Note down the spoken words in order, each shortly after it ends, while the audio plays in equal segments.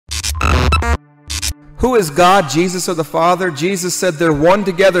Who is God, Jesus or the Father? Jesus said they're one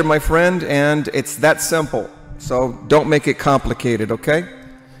together, my friend, and it's that simple. So don't make it complicated, okay?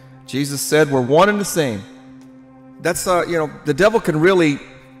 Jesus said we're one and the same. That's, the devil can really,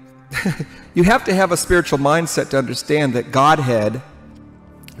 you have to have a spiritual mindset to understand that Godhead,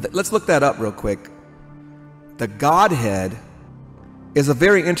 let's look that up real quick. The Godhead is a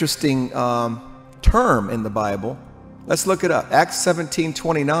very interesting term in the Bible. Let's look it up. Acts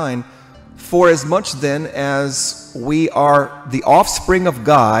 17:29. For as much then as we are the offspring of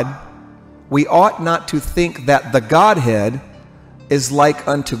God, we ought not to think that the Godhead is like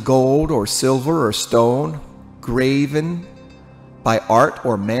unto gold or silver or stone, graven by art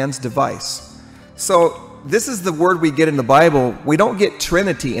or man's device. So this is the word we get in the Bible. We don't get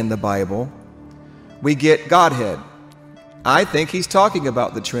Trinity in the Bible. We get Godhead. I think he's talking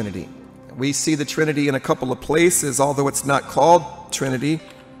about the Trinity. We see the Trinity in a couple of places, although it's not called Trinity.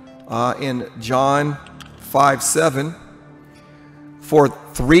 In John 5:7, for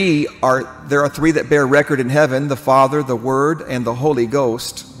there are three that bear record in heaven, the Father, the Word, and the Holy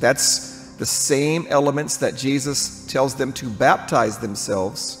Ghost. That's the same elements that Jesus tells them to baptize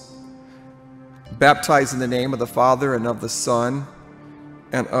themselves. Baptize in the name of the Father and of the Son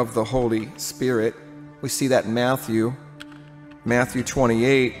and of the Holy Spirit. We see that in Matthew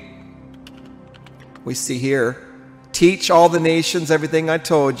 28. We see here, teach all the nations everything I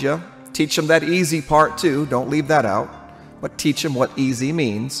told you. Teach them that easy part too. Don't leave that out. But teach them what easy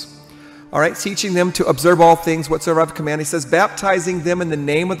means. All right, teaching them to observe all things whatsoever I've commanded. He says, baptizing them in the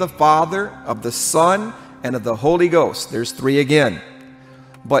name of the Father, of the Son, and of the Holy Ghost. There's three again.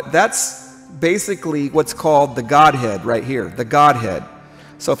 But that's basically what's called the Godhead right here, the Godhead.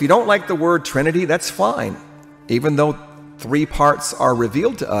 So if you don't like the word Trinity, that's fine. Even though three parts are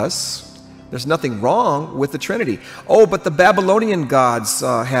revealed to us, there's nothing wrong with the Trinity. Oh, but the Babylonian gods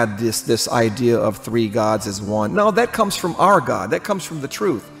had this idea of three gods as one. No, that comes from our God. That comes from the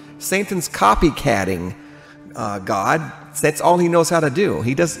truth. Satan's copycatting God. That's all he knows how to do.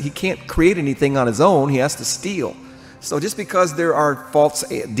 He can't create anything on his own. He has to steal. So just because there are false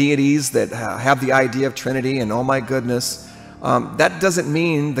deities that have the idea of Trinity and oh my goodness, that doesn't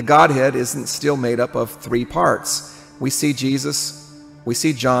mean the Godhead isn't still made up of three parts. We see Jesus, we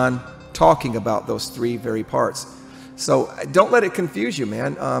see John talking about those three very parts. So don't let it confuse you,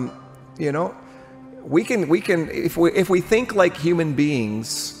 man. We can if we think like human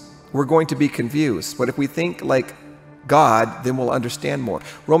beings, we're going to be confused. But if we think like God, then we'll understand more.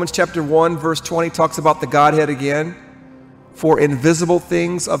 Romans chapter 1 verse 20 talks about the Godhead again. For invisible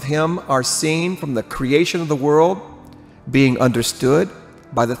things of him are seen from the creation of the world, being understood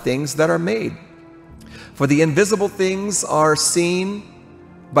by the things that are made. For the invisible things are seen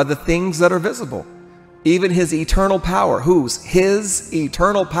by the things that are visible, even his eternal power. Whose? His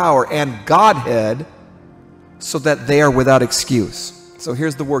eternal power and Godhead, so that they are without excuse. So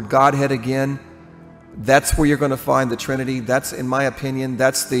here's the word Godhead again. That's where you're going to find the Trinity. That's, in my opinion,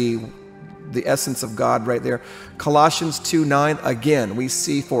 that's the essence of God right there. Colossians 2:9, again, we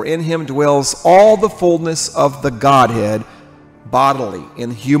see, for in him dwells all the fullness of the Godhead bodily,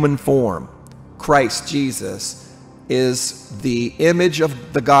 in human form. Christ Jesus is the image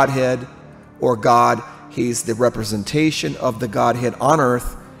of the Godhead, or God. He's the representation of the Godhead on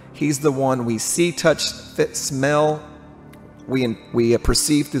earth. He's the one we see, touch, smell, we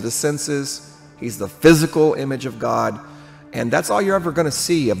perceive through the senses. He's the physical image of God. And that's all you're ever going to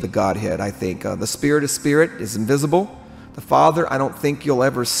see of the Godhead, I think. The Spirit is invisible. The Father, I don't think you'll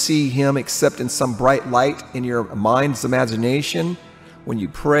ever see him except in some bright light in your mind's imagination when you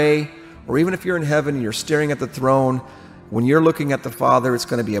pray. Or even if you're in heaven and you're staring at the throne, when you're looking at the Father, it's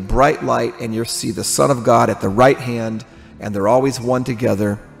going to be a bright light and you'll see the Son of God at the right hand, and they're always one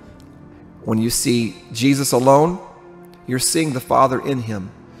together. When you see Jesus alone, you're seeing the Father in him.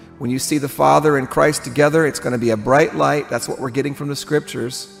 When you see the Father and Christ together, it's going to be a bright light. That's what we're getting from the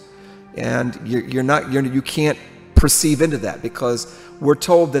Scriptures. And you can't perceive into that, because we're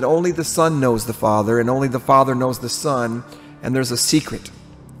told that only the Son knows the Father and only the Father knows the Son, and there's a secret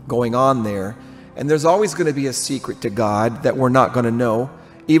going on there. And there's always going to be a secret to God that we're not going to know.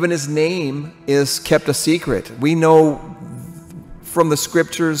 Even his name is kept a secret. We know from the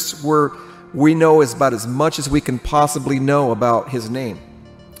Scriptures, we know about as much as we can possibly know about his name.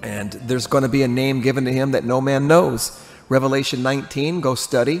 And there's going to be a name given to him that no man knows. Revelation 19, go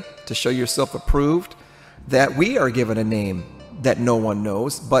study to show yourself approved, that we are given a name that no one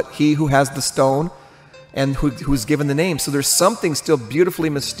knows but he who has the stone and who's given the name. So there's something still beautifully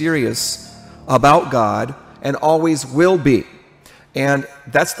mysterious about God, and always will be. And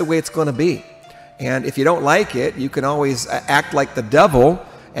that's the way it's going to be. And if you don't like it, you can always act like the devil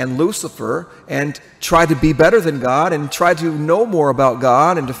and Lucifer and try to be better than God and try to know more about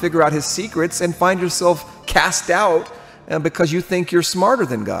God and to figure out his secrets and find yourself cast out because you think you're smarter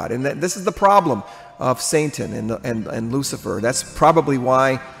than God. And this is the problem of Satan and Lucifer. That's probably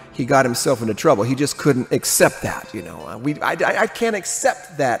why he got himself into trouble. He just couldn't accept that, you know. I can't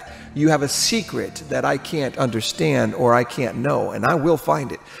accept that you have a secret that I can't understand or I can't know, and I will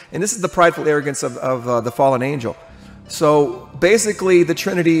find it. And this is the prideful arrogance of the fallen angel. So basically, the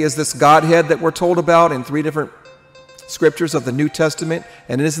Trinity is this Godhead that we're told about in 3 different scriptures of the New Testament.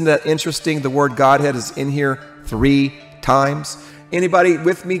 And isn't that interesting? The word Godhead is in here 3 times. Anybody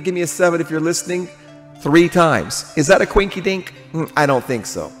with me? Give me a 7 if you're listening. 3 times. Is that a quinky dink? I don't think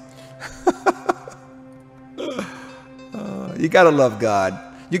so. You got to love God.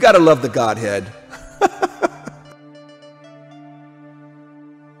 You got to love the Godhead.